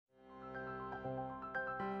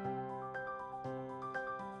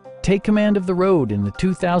Take command of the road in the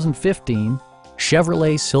 2015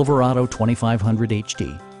 Chevrolet Silverado 2500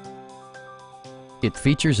 HD. It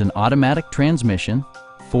features an automatic transmission,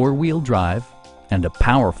 four-wheel drive, and a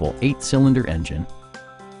powerful 8-cylinder engine.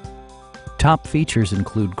 Top features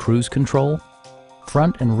include cruise control,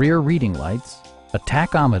 front and rear reading lights, a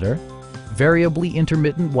tachometer, variably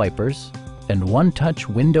intermittent wipers, and one-touch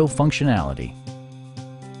window functionality.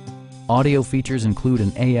 Audio features include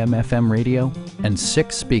an AM/FM radio and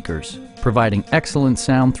 6 speakers, providing excellent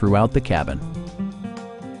sound throughout the cabin.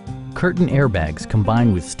 Curtain airbags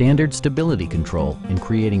combine with standard stability control in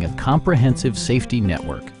creating a comprehensive safety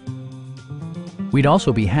network. We'd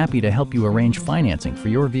also be happy to help you arrange financing for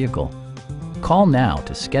your vehicle. Call now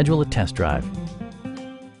to schedule a test drive.